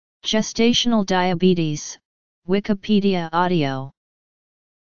Gestational diabetes, Wikipedia audio.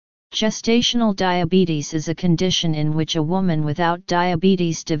 Gestational diabetes is a condition in which a woman without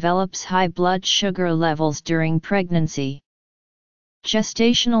diabetes develops high blood sugar levels during pregnancy.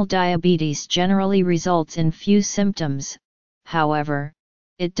 Gestational diabetes generally results in few symptoms, however,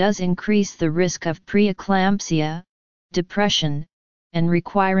 it does increase the risk of preeclampsia, depression, and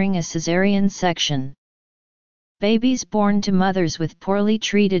requiring a cesarean section. Babies born to mothers with poorly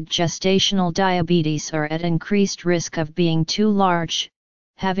treated gestational diabetes are at increased risk of being too large,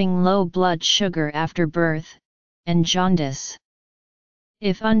 having low blood sugar after birth, and jaundice.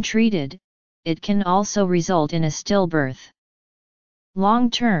 If untreated, it can also result in a stillbirth.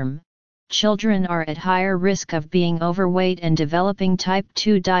 Long-term, children are at higher risk of being overweight and developing type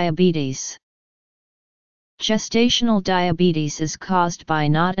 2 diabetes. Gestational diabetes is caused by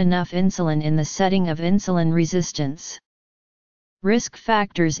not enough insulin in the setting of insulin resistance. Risk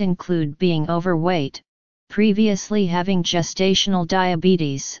factors include being overweight, previously having gestational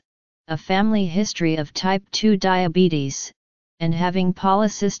diabetes, a family history of type 2 diabetes, and having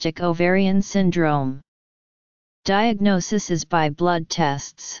polycystic ovarian syndrome. Diagnosis is by blood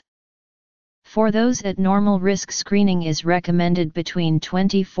tests. For those at normal risk, screening is recommended between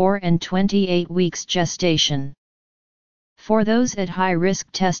 24 and 28 weeks gestation. For those at high risk,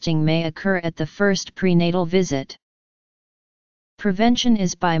 testing may occur at the first prenatal visit. Prevention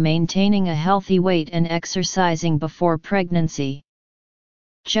is by maintaining a healthy weight and exercising before pregnancy.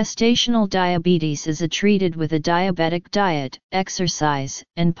 Gestational diabetes is treated with a diabetic diet, exercise,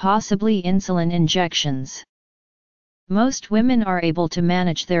 and possibly insulin injections. Most women are able to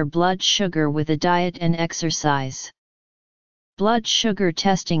manage their blood sugar with a diet and exercise. Blood sugar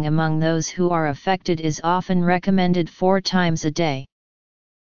testing among those who are affected is often recommended 4 times a day.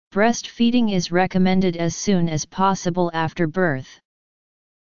 Breastfeeding is recommended as soon as possible after birth.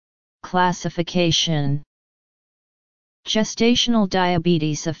 Classification. Gestational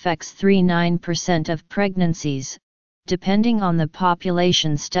diabetes affects 3–9% of pregnancies, depending on the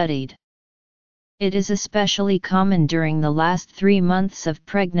population studied. It is especially common during the last 3 months of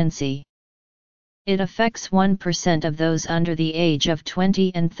pregnancy. It affects 1% of those under the age of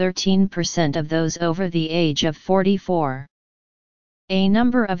 20 and 13% of those over the age of 44. A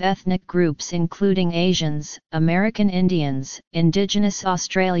number of ethnic groups including Asians, American Indians, Indigenous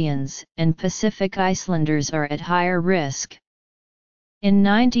Australians, and Pacific Islanders are at higher risk. In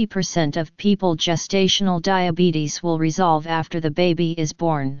 90% of people, gestational diabetes will resolve after the baby is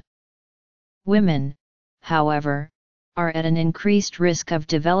born. Women, however, are at an increased risk of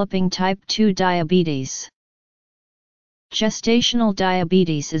developing type 2 diabetes. Gestational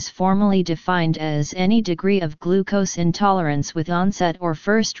diabetes is formally defined as any degree of glucose intolerance with onset or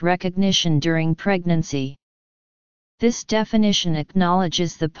first recognition during pregnancy. This definition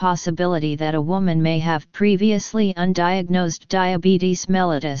acknowledges the possibility that a woman may have previously undiagnosed diabetes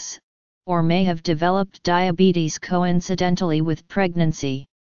mellitus, or may have developed diabetes coincidentally with pregnancy.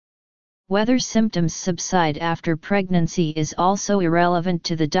 Whether symptoms subside after pregnancy is also irrelevant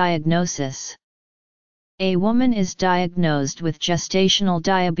to the diagnosis. A woman is diagnosed with gestational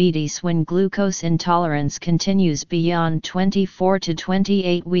diabetes when glucose intolerance continues beyond 24 to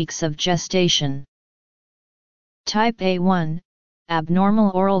 28 weeks of gestation. Type A1,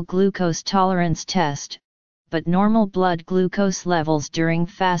 abnormal oral glucose tolerance test, but normal blood glucose levels during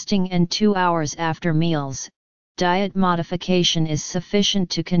fasting and 2 hours after meals. Diet modification is sufficient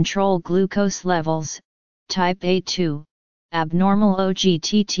to control glucose levels. Type A2, abnormal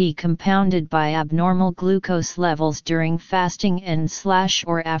OGTT compounded by abnormal glucose levels during fasting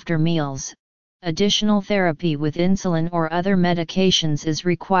and/or after meals. Additional therapy with insulin or other medications is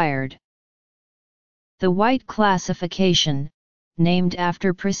required. The White classification, named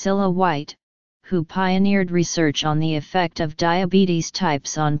after Priscilla White, who pioneered research on the effect of diabetes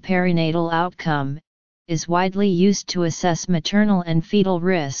types on perinatal outcome, is widely used to assess maternal and fetal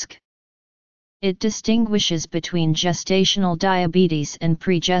risk. It distinguishes between gestational diabetes and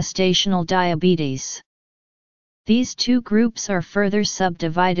pregestational diabetes. These two groups are further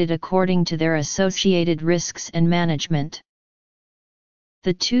subdivided according to their associated risks and management.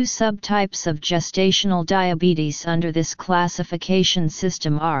 The two subtypes of gestational diabetes under this classification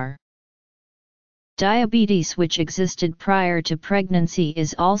system are: diabetes, which existed prior to pregnancy,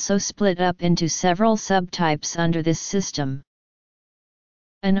 is also split up into several subtypes under this system.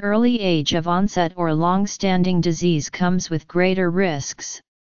 An early age of onset or long-standing disease comes with greater risks,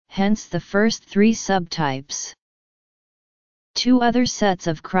 hence the first 3 subtypes. 2 other sets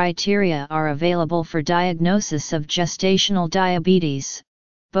of criteria are available for diagnosis of gestational diabetes,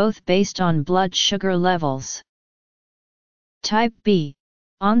 both based on blood sugar levels. Type B,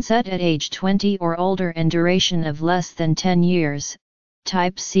 onset at age 20 or older and duration of less than 10 years,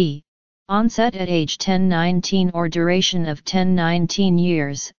 type C, onset at age 10-19 or duration of 10-19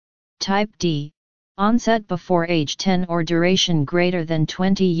 years, type D, onset before age 10 or duration greater than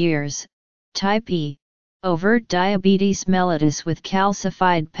 20 years, type E, overt diabetes mellitus with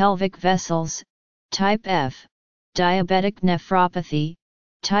calcified pelvic vessels, type F, diabetic nephropathy,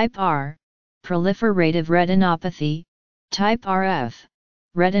 type R, proliferative retinopathy, type RF,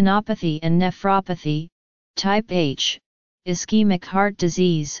 retinopathy and nephropathy, type H, ischemic heart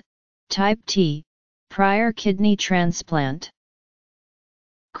disease, type T, prior kidney transplant.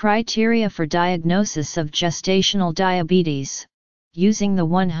 Criteria for diagnosis of gestational diabetes, using the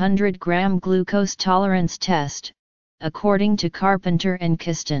 100-gram glucose tolerance test, according to Carpenter and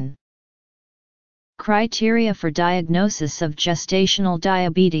Kiston. Criteria for diagnosis of gestational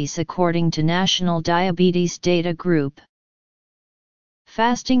diabetes according to National Diabetes Data Group.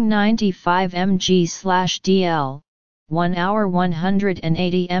 Fasting 95 mg/dl, 1 hour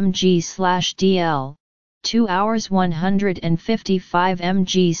 180 mg/dl, 2 hours 155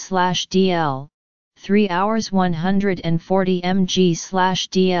 mg/dl, 3 hours 140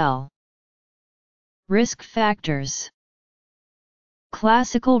 mg/dl. Risk factors.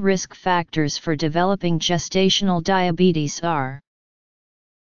 Classical risk factors for developing gestational diabetes are.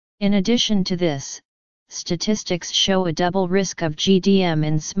 In addition to this, statistics show a double risk of GDM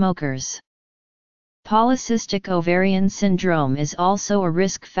in smokers. Polycystic ovarian syndrome is also a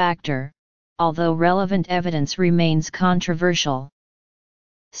risk factor, although relevant evidence remains controversial.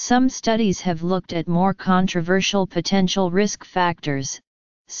 Some studies have looked at more controversial potential risk factors,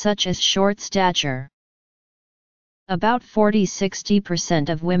 such as short stature. About 40–60%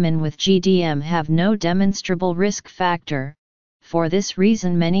 of women with GDM have no demonstrable risk factor. For this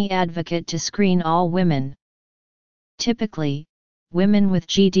reason many advocate to screen all women. Typically, women with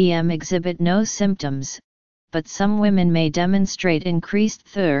GDM exhibit no symptoms, but some women may demonstrate increased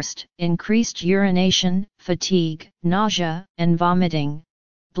thirst, increased urination, fatigue, nausea and vomiting,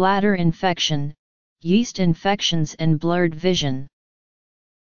 bladder infection, yeast infections and blurred vision.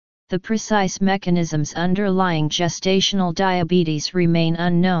 The precise mechanisms underlying gestational diabetes remain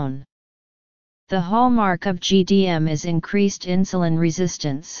unknown. The hallmark of GDM is increased insulin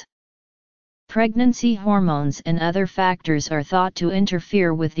resistance. Pregnancy hormones and other factors are thought to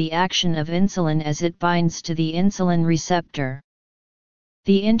interfere with the action of insulin as it binds to the insulin receptor.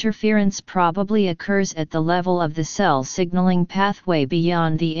 The interference probably occurs at the level of the cell signaling pathway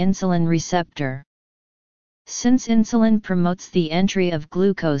beyond the insulin receptor. Since insulin promotes the entry of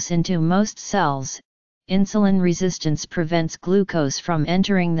glucose into most cells, insulin resistance prevents glucose from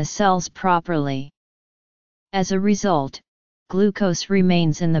entering the cells properly. As a result, glucose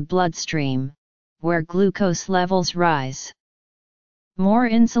remains in the bloodstream, where glucose levels rise. More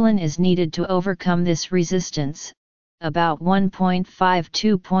insulin is needed to overcome this resistance. About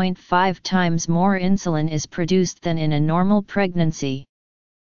 1.5–2.5 times more insulin is produced than in a normal pregnancy.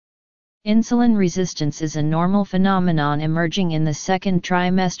 Insulin resistance is a normal phenomenon emerging in the second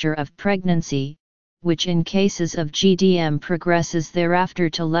trimester of pregnancy, which in cases of GDM progresses thereafter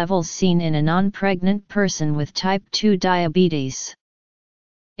to levels seen in a non-pregnant person with type 2 diabetes.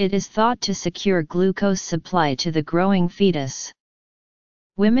 It is thought to secure glucose supply to the growing fetus.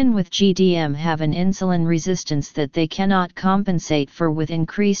 Women with GDM have an insulin resistance that they cannot compensate for with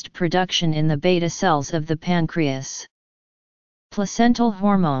increased production in the beta cells of the pancreas. Placental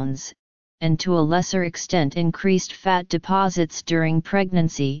hormones, and to a lesser extent increased fat deposits during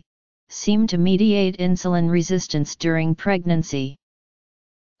pregnancy, seem to mediate insulin resistance during pregnancy.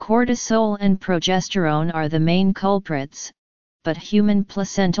 Cortisol and progesterone are the main culprits, but human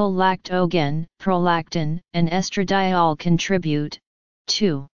placental lactogen, prolactin, and estradiol contribute,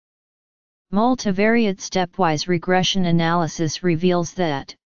 too. Multivariate stepwise regression analysis reveals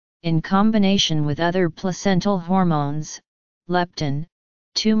that, in combination with other placental hormones, leptin,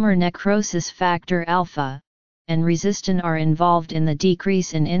 tumor necrosis factor alpha, and resistin are involved in the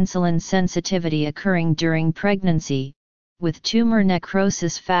decrease in insulin sensitivity occurring during pregnancy, with tumor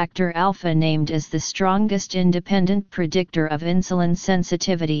necrosis factor alpha named as the strongest independent predictor of insulin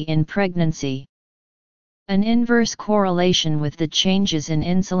sensitivity in pregnancy. An inverse correlation with the changes in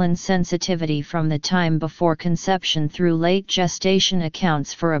insulin sensitivity from the time before conception through late gestation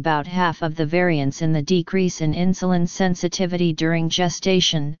accounts for about half of the variance in the decrease in insulin sensitivity during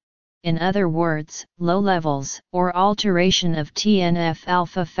gestation. In other words, low levels or alteration of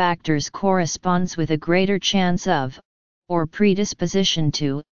TNF-alpha factors corresponds with a greater chance of, or predisposition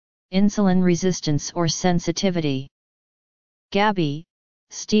to, insulin resistance or sensitivity. Gaby,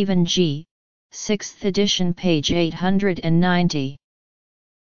 Stephen G., 6th edition, page 890.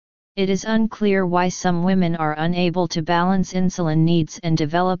 It is unclear why some women are unable to balance insulin needs and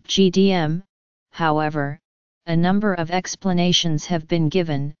develop GDM, however, a number of explanations have been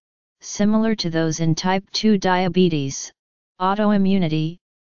given, similar to those in type 2 diabetes, autoimmunity,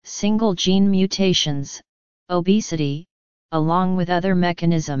 single gene mutations, obesity, along with other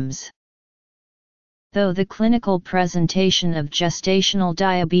mechanisms. Though the clinical presentation of gestational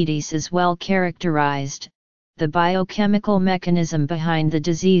diabetes is well characterized, the biochemical mechanism behind the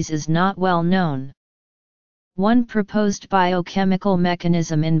disease is not well known. One proposed biochemical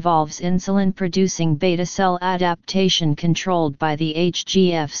mechanism involves insulin-producing beta cell adaptation controlled by the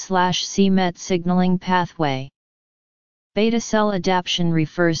HGF/c-Met signaling pathway. Beta cell adaptation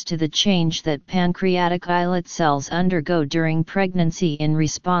refers to the change that pancreatic islet cells undergo during pregnancy in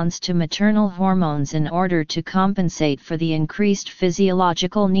response to maternal hormones in order to compensate for the increased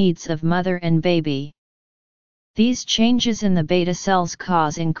physiological needs of mother and baby. These changes in the beta cells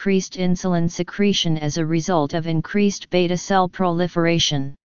cause increased insulin secretion as a result of increased beta cell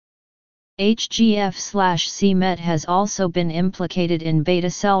proliferation. HGF/c-Met has also been implicated in beta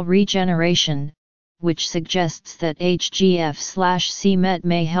cell regeneration, which suggests that HGF/c-Met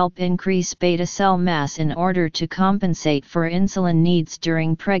may help increase beta cell mass in order to compensate for insulin needs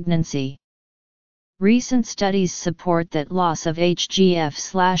during pregnancy. Recent studies support that loss of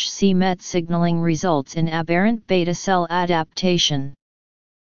HGF/c-Met signaling results in aberrant beta cell adaptation.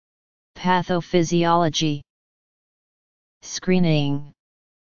 Pathophysiology. Screening.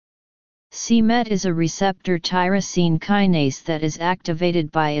 c-Met is a receptor tyrosine kinase that is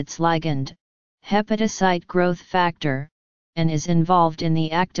activated by its ligand, hepatocyte growth factor, and is involved in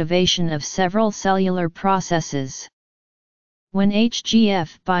the activation of several cellular processes. When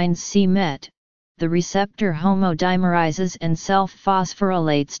HGF binds c-Met, the receptor homodimerizes and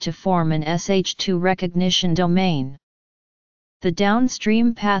self-phosphorylates to form an SH2 recognition domain. The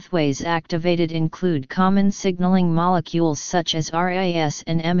downstream pathways activated include common signaling molecules such as RAS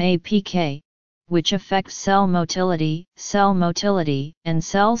and MAPK, which affect cell motility, and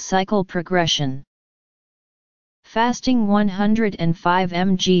cell cycle progression. Fasting 105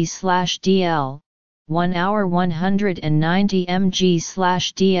 mg/dl, 1 hour 190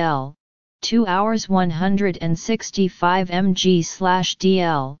 mg/dl, 2 hours 165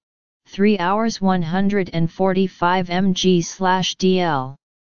 mg/dl, 3 hours 145 mg/dl.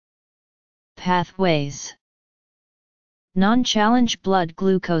 Pathways. Non-challenge blood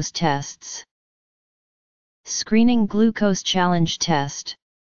glucose tests. Screening glucose challenge test.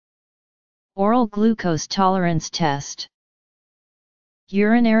 Oral glucose tolerance test.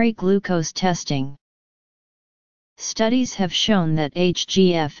 Urinary glucose testing. Studies have shown that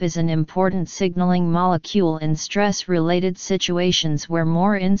HGF is an important signaling molecule in stress-related situations where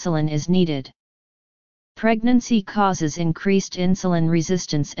more insulin is needed. Pregnancy causes increased insulin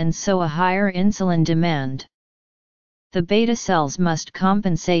resistance and so a higher insulin demand. The beta cells must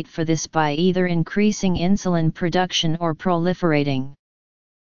compensate for this by either increasing insulin production or proliferating.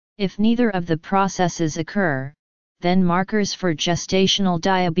 If neither of the processes occur, then markers for gestational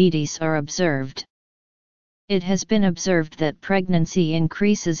diabetes are observed. It has been observed that pregnancy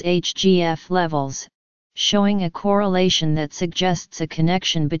increases HGF levels, showing a correlation that suggests a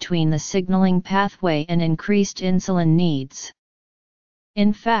connection between the signaling pathway and increased insulin needs.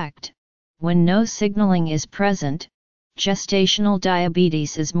 In fact, when no signaling is present, gestational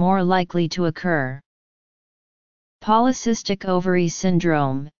diabetes is more likely to occur. Polycystic ovary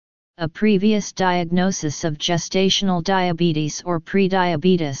syndrome, a previous diagnosis of gestational diabetes or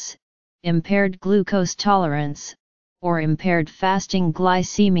prediabetes, impaired glucose tolerance, or impaired fasting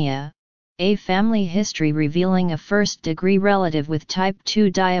glycemia, a family history revealing a first-degree relative with type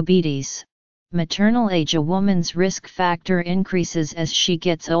 2 diabetes, maternal age. A woman's risk factor increases as she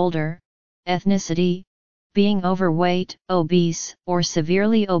gets older, ethnicity, being overweight, obese, or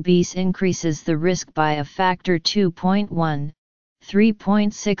severely obese increases the risk by a factor 2.1,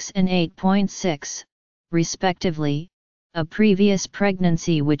 3.6 and 8.6, respectively. A previous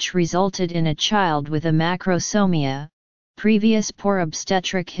pregnancy which resulted in a child with a macrosomia, previous poor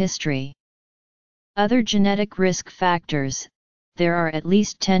obstetric history. Other genetic risk factors. There are at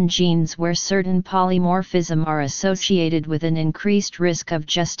least 10 genes where certain polymorphism are associated with an increased risk of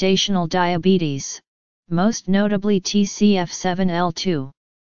gestational diabetes, most notably TCF7L2.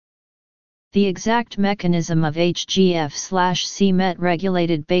 The exact mechanism of HGF/c-Met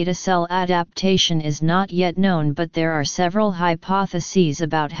regulated beta cell adaptation is not yet known, but there are several hypotheses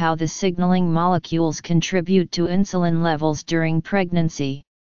about how the signaling molecules contribute to insulin levels during pregnancy.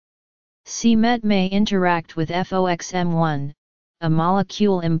 c-Met may interact with FOXM1, a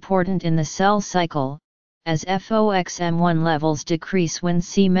molecule important in the cell cycle, as FOXM1 levels decrease when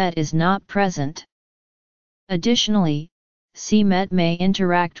c-Met is not present. Additionally, c-Met may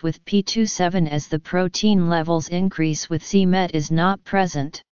interact with P27 as the protein levels increase with c-Met is not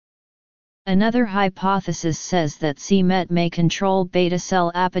present. Another hypothesis says that c-Met may control beta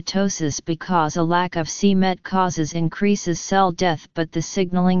cell apoptosis because a lack of c-Met causes increases cell death, but the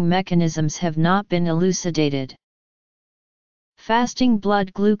signaling mechanisms have not been elucidated. Fasting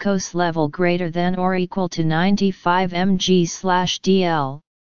blood glucose level greater than or equal to 95 mg/dl,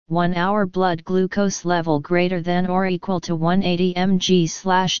 1 hour blood glucose level greater than or equal to 180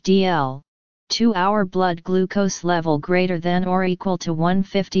 mg/dl, 2 hour blood glucose level greater than or equal to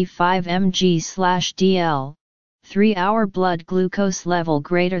 155 mg/dl, 3 hour blood glucose level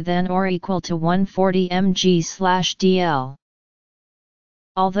greater than or equal to 140 mg/dl.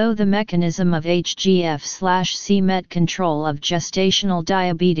 Although the mechanism of HGF/c-Met control of gestational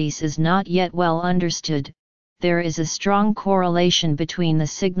diabetes is not yet well understood, there is a strong correlation between the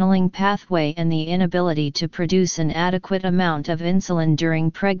signaling pathway and the inability to produce an adequate amount of insulin during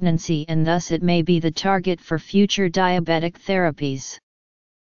pregnancy, and thus it may be the target for future diabetic therapies.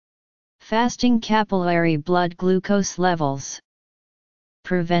 Fasting capillary blood glucose levels.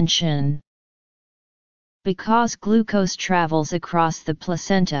 Prevention. Because glucose travels across the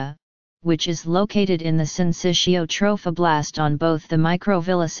placenta, which is located in the syncytiotrophoblast on both the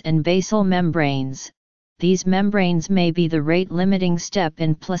microvillus and basal membranes, these membranes may be the rate-limiting step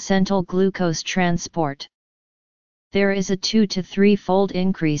in placental glucose transport. There is a 2 to 3-fold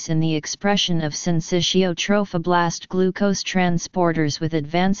increase in the expression of syncytiotrophoblast glucose transporters with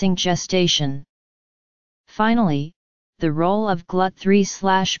advancing gestation. Finally, the role of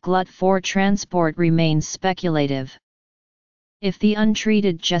GLUT3/GLUT4 transport remains speculative. If the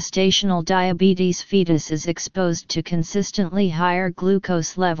untreated gestational diabetes fetus is exposed to consistently higher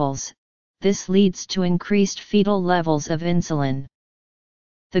glucose levels, this leads to increased fetal levels of insulin.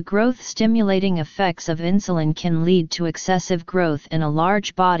 The growth-stimulating effects of insulin can lead to excessive growth in a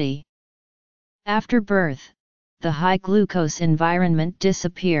large body. After birth, the high glucose environment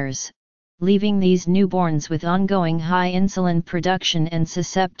disappears, leaving these newborns with ongoing high insulin production and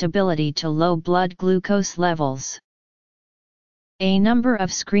susceptibility to low blood glucose levels. A number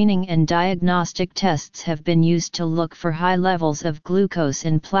of screening and diagnostic tests have been used to look for high levels of glucose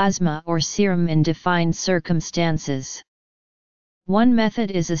in plasma or serum in defined circumstances. One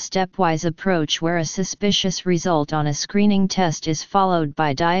method is a stepwise approach where a suspicious result on a screening test is followed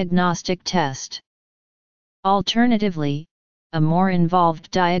by diagnostic test. Alternatively, a more involved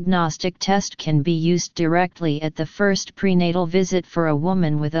diagnostic test can be used directly at the first prenatal visit for a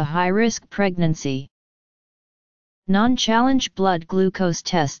woman with a high-risk pregnancy. Non-challenge blood glucose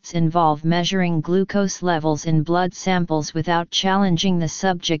tests involve measuring glucose levels in blood samples without challenging the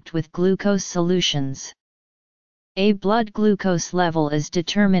subject with glucose solutions. A blood glucose level is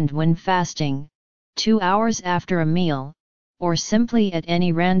determined when fasting, 2 hours after a meal, or simply at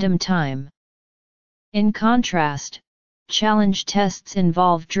any random time. In contrast, challenge tests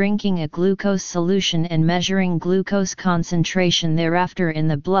involve drinking a glucose solution and measuring glucose concentration thereafter in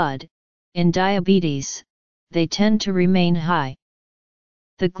the blood. In diabetes, they tend to remain high.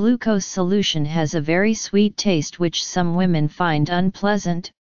 The glucose solution has a very sweet taste which some women find unpleasant.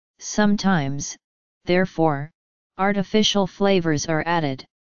 Sometimes, therefore, artificial flavors are added.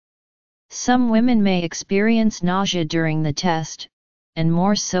 Some women may experience nausea during the test, and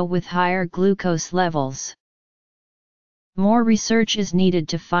more so with higher glucose levels. More research is needed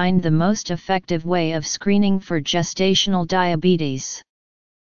to find the most effective way of screening for gestational diabetes.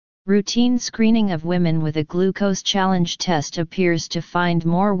 Routine screening of women with a glucose challenge test appears to find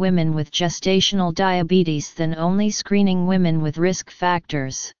more women with gestational diabetes than only screening women with risk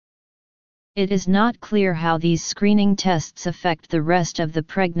factors. It is not clear how these screening tests affect the rest of the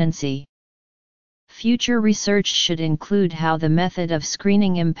pregnancy. Future research should include how the method of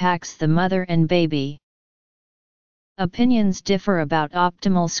screening impacts the mother and baby. Opinions differ about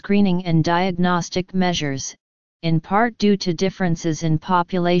optimal screening and diagnostic measures, in part due to differences in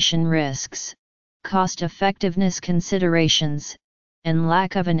population risks, cost-effectiveness considerations, and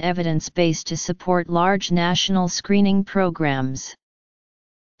lack of an evidence base to support large national screening programs.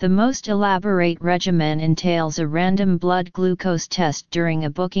 The most elaborate regimen entails a random blood glucose test during a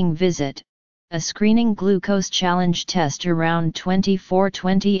booking visit, a screening glucose challenge test around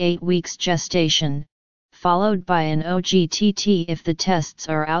 24-28 weeks gestation, followed by an OGTT if the tests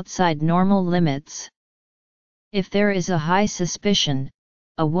are outside normal limits. If there is a high suspicion,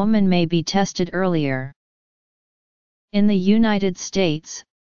 a woman may be tested earlier. In the United States,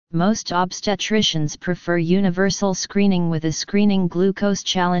 most obstetricians prefer universal screening with a screening glucose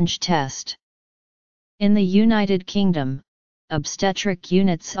challenge test. In the United Kingdom, obstetric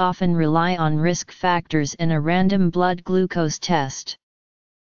units often rely on risk factors in a random blood glucose test.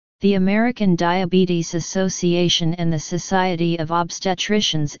 The American Diabetes Association and the Society of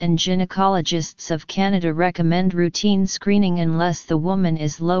Obstetricians and Gynecologists of Canada recommend routine screening unless the woman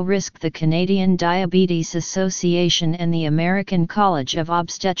is low risk. The Canadian Diabetes Association and the American College of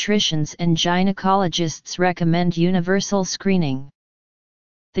Obstetricians and Gynecologists recommend universal screening.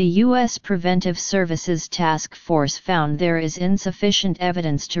 The U.S. Preventive Services Task Force found there is insufficient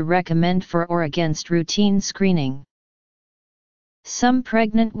evidence to recommend for or against routine screening. Some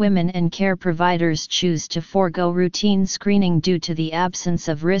pregnant women and care providers choose to forego routine screening due to the absence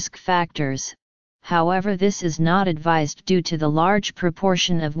of risk factors. However, this is not advised due to the large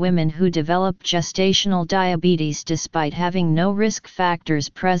proportion of women who develop gestational diabetes despite having no risk factors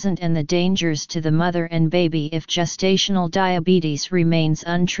present and the dangers to the mother and baby if gestational diabetes remains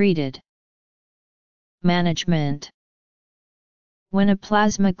untreated. Management. When a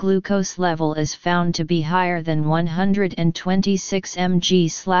plasma glucose level is found to be higher than 126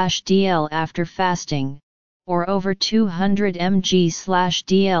 mg/dl after fasting, or over 200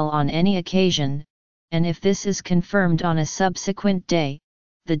 mg/dl on any occasion, and if this is confirmed on a subsequent day,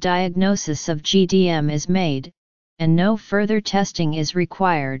 the diagnosis of GDM is made, and no further testing is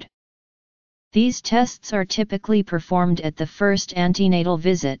required. These tests are typically performed at the first antenatal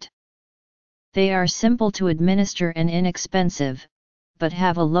visit. They are simple to administer and inexpensive, but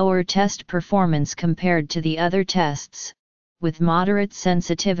have a lower test performance compared to the other tests, with moderate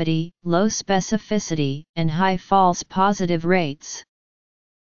sensitivity, low specificity, and high false positive rates.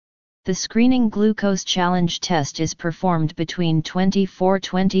 The screening glucose challenge test is performed between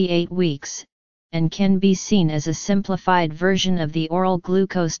 24–28 weeks, and can be seen as a simplified version of the oral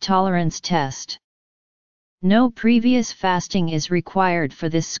glucose tolerance test. No previous fasting is required for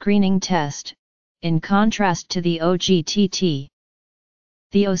this screening test, in contrast to the OGTT.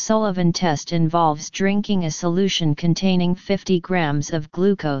 The O'Sullivan test involves drinking a solution containing 50 grams of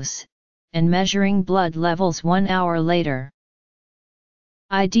glucose, and measuring blood levels 1 hour later.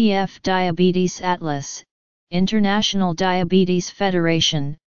 IDF Diabetes Atlas, International Diabetes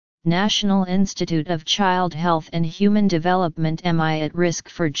Federation, National Institute of Child Health and Human Development. Am I at risk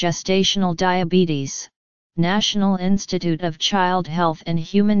for gestational diabetes? National Institute of Child Health and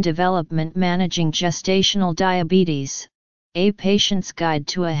Human Development Managing Gestational Diabetes, A Patient's Guide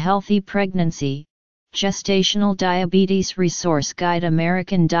to a Healthy Pregnancy, Gestational Diabetes Resource Guide.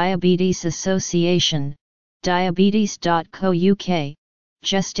 American Diabetes Association, diabetes.co.uk,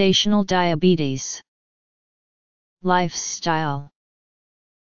 Gestational Diabetes. Lifestyle.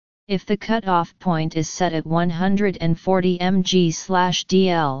 If the cutoff point is set at 140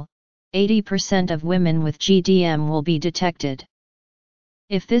 mg/dl, 80% of women with GDM will be detected.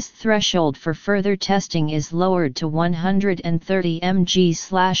 If this threshold for further testing is lowered to 130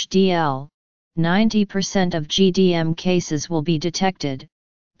 mg/dl, 90% of GDM cases will be detected,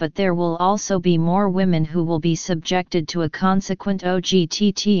 but there will also be more women who will be subjected to a consequent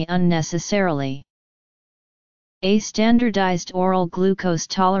OGTT unnecessarily. A standardized oral glucose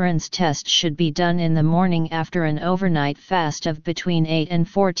tolerance test should be done in the morning after an overnight fast of between 8 and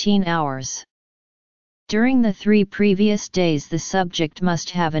 14 hours. During the 3 previous days, the subject must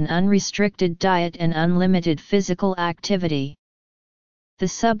have an unrestricted diet and unlimited physical activity. The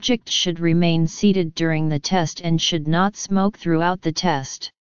subject should remain seated during the test and should not smoke throughout the test.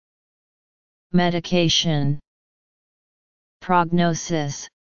 Medication. Prognosis.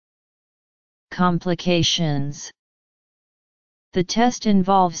 Complications. The test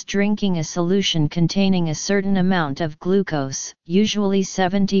involves drinking a solution containing a certain amount of glucose, usually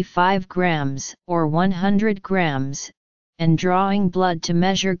 75 grams or 100 grams, and drawing blood to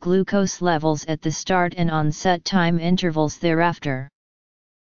measure glucose levels at the start and on set time intervals thereafter.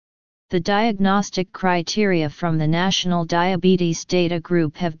 The diagnostic criteria from the National Diabetes Data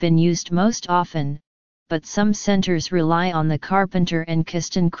Group have been used most often, but some centers rely on the Carpenter and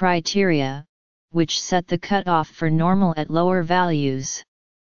Kiston criteria, which set the cutoff for normal at lower values.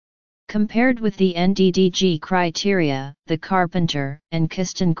 Compared with the NDDG criteria, the Carpenter and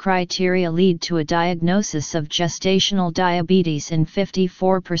Kiston criteria lead to a diagnosis of gestational diabetes in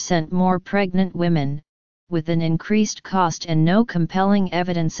 54% more pregnant women, with an increased cost and no compelling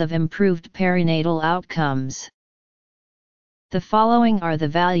evidence of improved perinatal outcomes. The following are the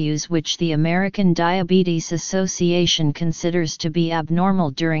values which the American Diabetes Association considers to be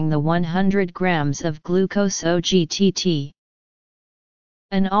abnormal during the 100 grams of glucose OGTT.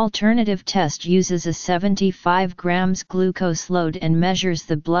 An alternative test uses a 75 grams glucose load and measures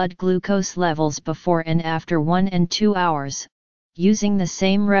the blood glucose levels before and after 1 and 2 hours, using the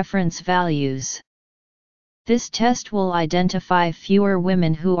same reference values. This test will identify fewer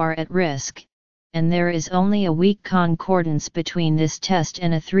women who are at risk, and there is only a weak concordance between this test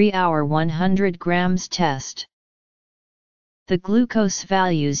and a 3-hour 100 grams test. The glucose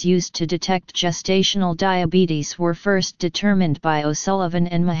values used to detect gestational diabetes were first determined by O'Sullivan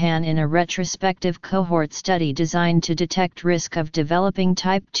and Mahan in a retrospective cohort study designed to detect risk of developing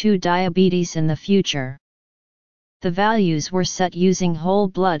type 2 diabetes in the future. The values were set using whole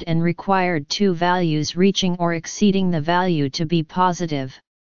blood and required 2 values reaching or exceeding the value to be positive.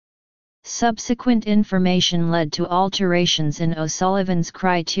 Subsequent information led to alterations in O'Sullivan's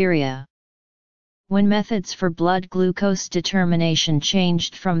criteria. When methods for blood glucose determination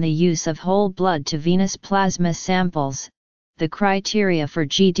changed from the use of whole blood to venous plasma samples, the criteria for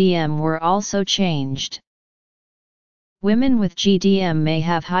GDM were also changed. Women with GDM may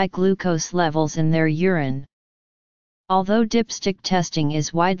have high glucose levels in their urine. Although dipstick testing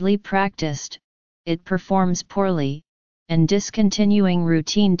is widely practiced, it performs poorly, and discontinuing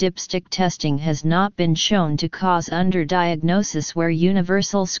routine dipstick testing has not been shown to cause underdiagnosis where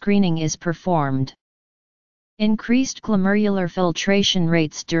universal screening is performed. Increased glomerular filtration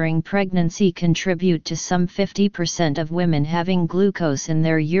rates during pregnancy contribute to some 50% of women having glucose in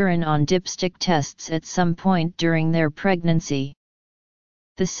their urine on dipstick tests at some point during their pregnancy.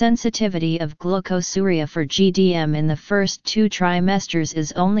 The sensitivity of glucosuria for GDM in the first 2 trimesters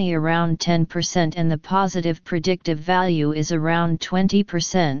is only around 10% and the positive predictive value is around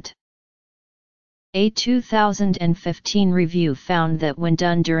 20%. A 2015 review found that when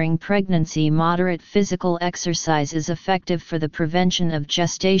done during pregnancy, moderate physical exercise is effective for the prevention of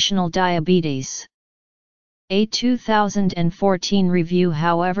gestational diabetes. A 2014 review,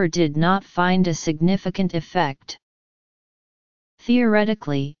 however, did not find a significant effect.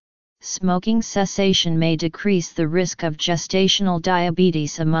 Theoretically, smoking cessation may decrease the risk of gestational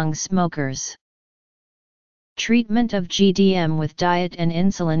diabetes among smokers. Treatment of GDM with diet and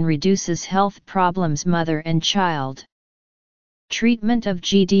insulin reduces health problems mother and child. Treatment of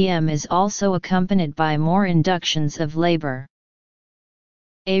GDM is also accompanied by more inductions of labor.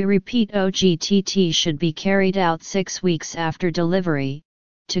 A repeat OGTT should be carried out 6 weeks after delivery,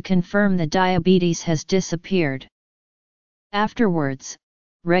 to confirm the diabetes has disappeared. Afterwards,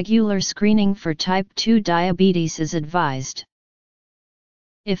 regular screening for type 2 diabetes is advised.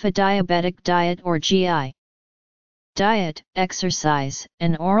 If a diabetic diet or GI diet, exercise,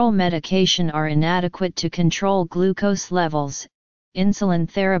 and oral medication are inadequate to control glucose levels, insulin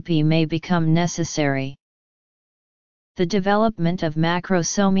therapy may become necessary. The development of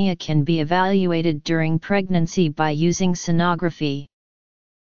macrosomia can be evaluated during pregnancy by using sonography.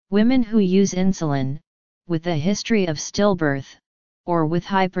 Women who use insulin, with a history of stillbirth, or with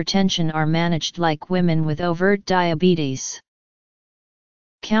hypertension are managed like women with overt diabetes.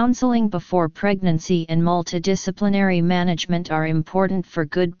 Counseling before pregnancy and multidisciplinary management are important for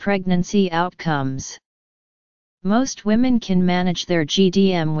good pregnancy outcomes. Most women can manage their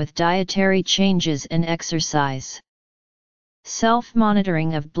GDM with dietary changes and exercise.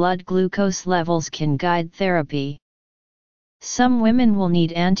 Self-monitoring of blood glucose levels can guide therapy. Some women will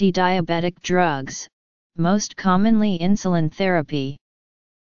need anti-diabetic drugs, most commonly insulin therapy.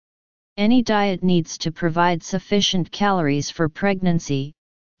 Any diet needs to provide sufficient calories for pregnancy,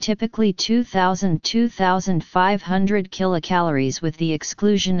 typically 2,000–2,500 kilocalories with the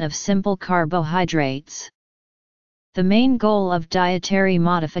exclusion of simple carbohydrates. The main goal of dietary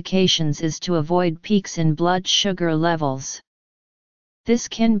modifications is to avoid peaks in blood sugar levels. This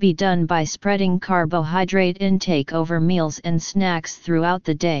can be done by spreading carbohydrate intake over meals and snacks throughout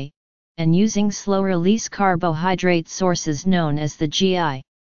the day, and using slow-release carbohydrate sources known as the GI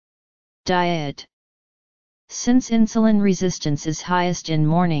diet. Since insulin resistance is highest in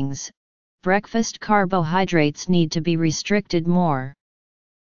mornings, breakfast carbohydrates need to be restricted more.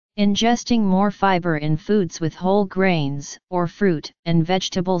 Ingesting more fiber in foods with whole grains, or fruit and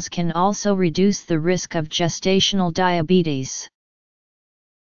vegetables can also reduce the risk of gestational diabetes.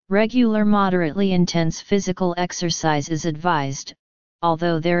 Regular moderately intense physical exercise is advised,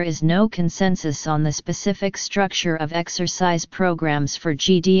 although there is no consensus on the specific structure of exercise programs for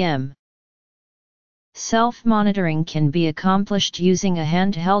GDM. Self-monitoring can be accomplished using a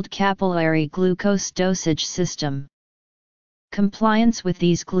handheld capillary glucose dosage system. Compliance with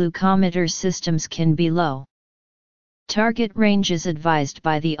these glucometer systems can be low. Target ranges advised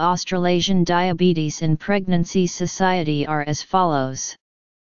by the Australasian Diabetes in Pregnancy Society are as follows.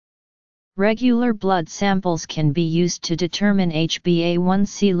 Regular blood samples can be used to determine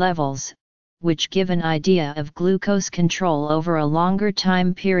HbA1c levels, which give an idea of glucose control over a longer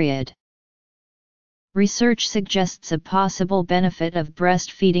time period. Research suggests a possible benefit of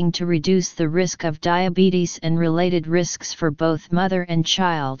breastfeeding to reduce the risk of diabetes and related risks for both mother and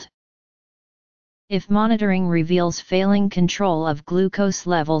child. If monitoring reveals failing control of glucose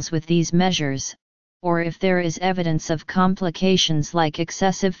levels with these measures, or if there is evidence of complications like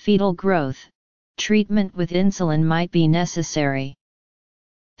excessive fetal growth, treatment with insulin might be necessary.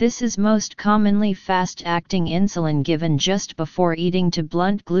 This is most commonly fast-acting insulin given just before eating to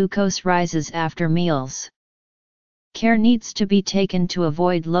blunt glucose rises after meals. Care needs to be taken to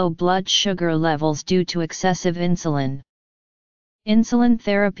avoid low blood sugar levels due to excessive insulin. Insulin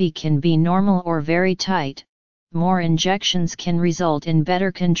therapy can be normal or very tight. More injections can result in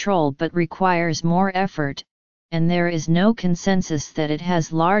better control but requires more effort, and there is no consensus that it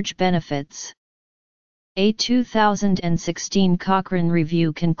has large benefits. A 2016 Cochrane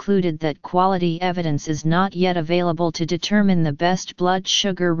review concluded that quality evidence is not yet available to determine the best blood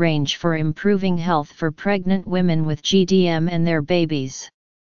sugar range for improving health for pregnant women with GDM and their babies.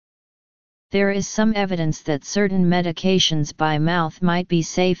 There is some evidence that certain medications by mouth might be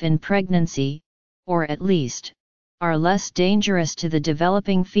safe in pregnancy, or at least, are less dangerous to the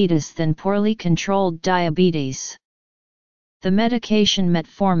developing fetus than poorly controlled diabetes. The medication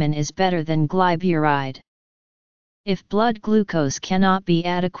metformin is better than glyburide. If blood glucose cannot be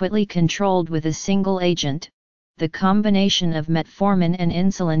adequately controlled with a single agent, the combination of metformin and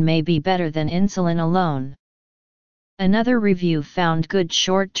insulin may be better than insulin alone. Another review found good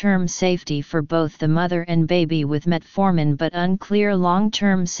short-term safety for both the mother and baby with metformin but unclear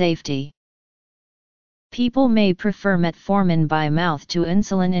long-term safety. People may prefer metformin by mouth to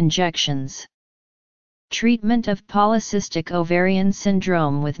insulin injections. Treatment of polycystic ovarian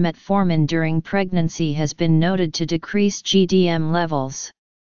syndrome with metformin during pregnancy has been noted to decrease GDM levels.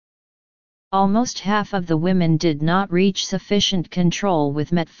 Almost half of the women did not reach sufficient control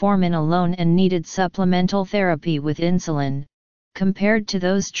with metformin alone and needed supplemental therapy with insulin. Compared to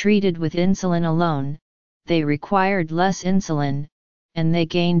those treated with insulin alone, they required less insulin, and they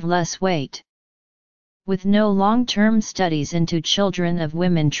gained less weight. With no long-term studies into children of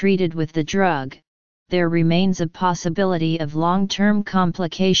women treated with the drug, there remains a possibility of long-term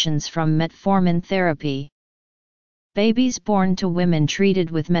complications from metformin therapy. Babies born to women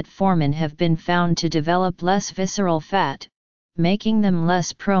treated with metformin have been found to develop less visceral fat, making them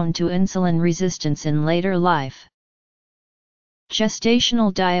less prone to insulin resistance in later life.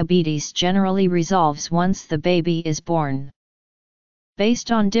 Gestational diabetes generally resolves once the baby is born.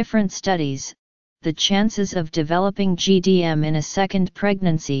 Based on different studies, the chances of developing GDM in a second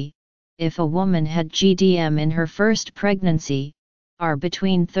pregnancy, if a woman had GDM in her first pregnancy, are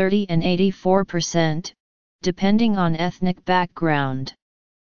between 30 and 84%, depending on ethnic background.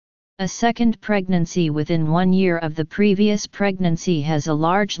 A second pregnancy within 1 year of the previous pregnancy has a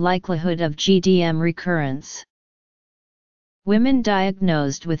large likelihood of GDM recurrence. Women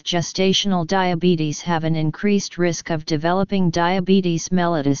diagnosed with gestational diabetes have an increased risk of developing diabetes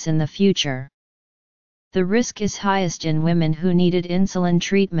mellitus in the future. The risk is highest in women who needed insulin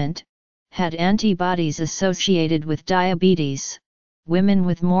treatment, had antibodies associated with diabetes, women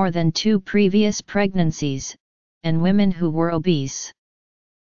with more than 2 previous pregnancies, and women who were obese.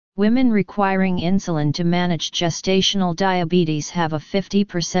 Women requiring insulin to manage gestational diabetes have a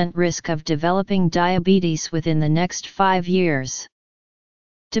 50% risk of developing diabetes within the next 5 years.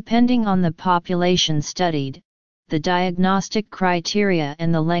 Depending on the population studied, the diagnostic criteria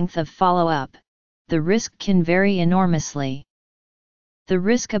and the length of follow-up, the risk can vary enormously. The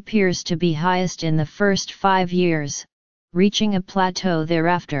risk appears to be highest in the first 5 years, reaching a plateau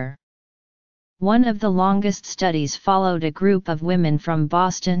thereafter. One of the longest studies followed a group of women from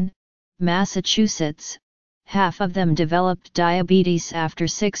Boston, Massachusetts. Half of them developed diabetes after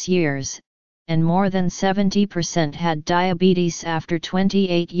 6 years, and more than 70% had diabetes after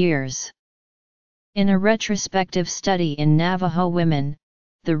 28 years. In a retrospective study in Navajo women,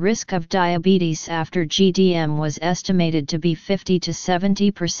 the risk of diabetes after GDM was estimated to be 50 to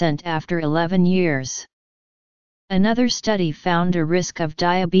 70% after 11 years. Another study found a risk of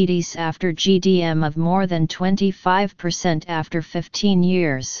diabetes after GDM of more than 25% after 15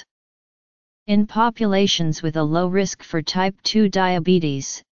 years. In populations with a low risk for type 2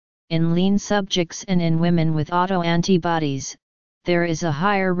 diabetes, in lean subjects and in women with autoantibodies, there is a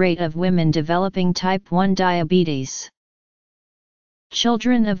higher rate of women developing type 1 diabetes.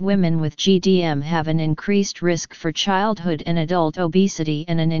 Children of women with GDM have an increased risk for childhood and adult obesity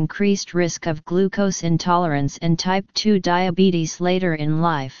and an increased risk of glucose intolerance and type 2 diabetes later in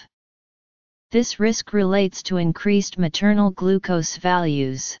life. This risk relates to increased maternal glucose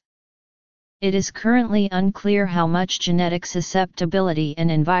values. It is currently unclear how much genetic susceptibility and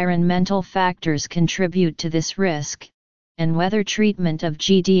environmental factors contribute to this risk, and whether treatment of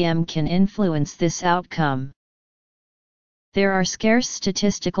GDM can influence this outcome. There are scarce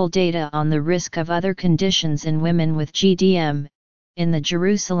statistical data on the risk of other conditions in women with GDM. In the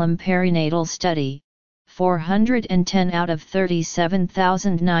Jerusalem perinatal study, 410 out of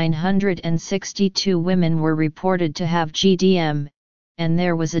 37,962 women were reported to have GDM, and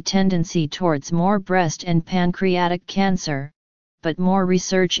there was a tendency towards more breast and pancreatic cancer, but more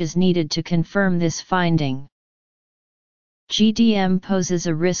research is needed to confirm this finding. GDM poses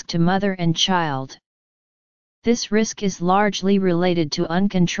a risk to mother and child. This risk is largely related to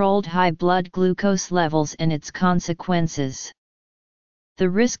uncontrolled high blood glucose levels and its consequences. The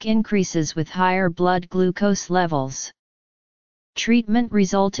risk increases with higher blood glucose levels. Treatment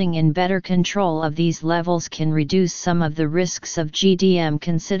resulting in better control of these levels can reduce some of the risks of GDM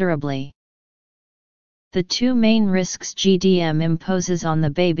considerably. The two main risks GDM imposes on the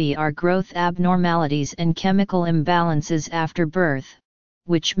baby are growth abnormalities and chemical imbalances after birth,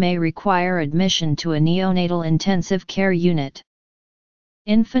 which may require admission to a neonatal intensive care unit.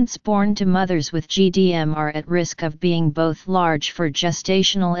 Infants born to mothers with GDM are at risk of being both large for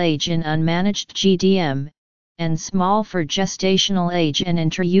gestational age in unmanaged GDM, and small for gestational age and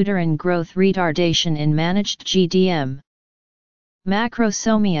intrauterine growth retardation in managed GDM.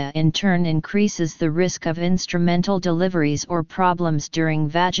 Macrosomia in turn increases the risk of instrumental deliveries or problems during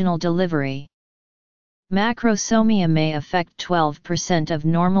vaginal delivery. Macrosomia may affect 12% of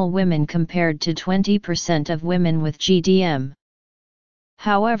normal women compared to 20% of women with GDM.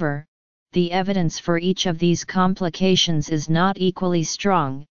 However, the evidence for each of these complications is not equally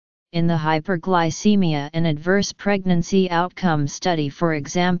strong. In the hyperglycemia and adverse pregnancy outcome study, for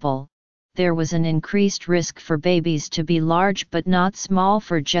example, there was an increased risk for babies to be large but not small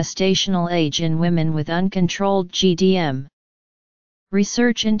for gestational age in women with uncontrolled GDM.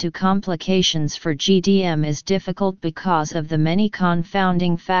 Research into complications for GDM is difficult because of the many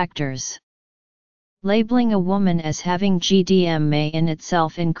confounding factors. Labeling a woman as having GDM may in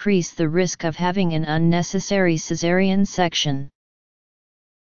itself increase the risk of having an unnecessary cesarean section.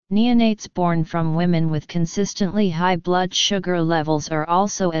 Neonates born from women with consistently high blood sugar levels are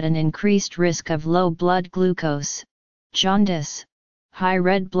also at an increased risk of low blood glucose, jaundice, high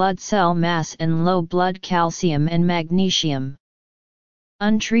red blood cell mass and low blood calcium and magnesium.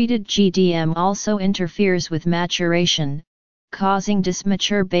 Untreated GDM also interferes with maturation, causing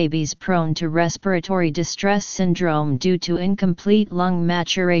dysmature babies prone to respiratory distress syndrome due to incomplete lung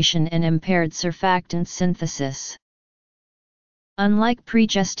maturation and impaired surfactant synthesis. Unlike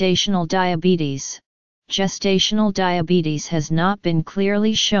pregestational diabetes, gestational diabetes has not been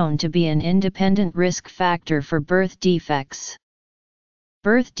clearly shown to be an independent risk factor for birth defects.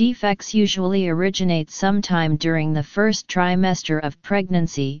 Birth defects usually originate sometime during the first trimester of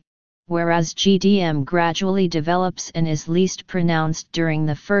pregnancy, whereas GDM gradually develops and is least pronounced during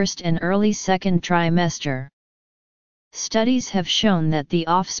the first and early second trimester. Studies have shown that the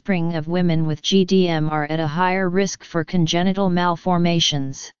offspring of women with GDM are at a higher risk for congenital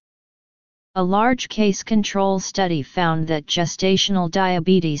malformations. A large case control study found that gestational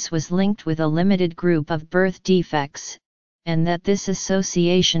diabetes was linked with a limited group of birth defects, and that this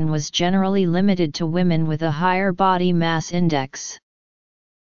association was generally limited to women with a higher body mass index.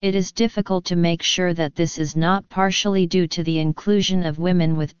 It is difficult to make sure that this is not partially due to the inclusion of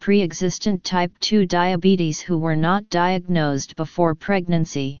women with pre-existent type 2 diabetes who were not diagnosed before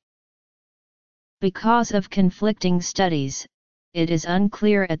pregnancy. Because of conflicting studies, it is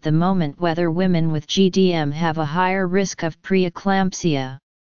unclear at the moment whether women with GDM have a higher risk of preeclampsia.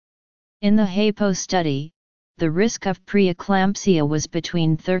 In the HAPO study, the risk of preeclampsia was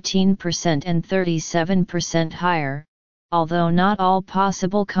between 13% and 37% higher, although not all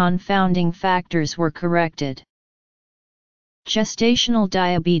possible confounding factors were corrected. Gestational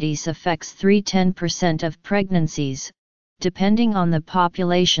diabetes affects 3–10% of pregnancies, depending on the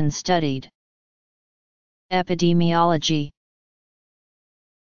population studied. Epidemiology.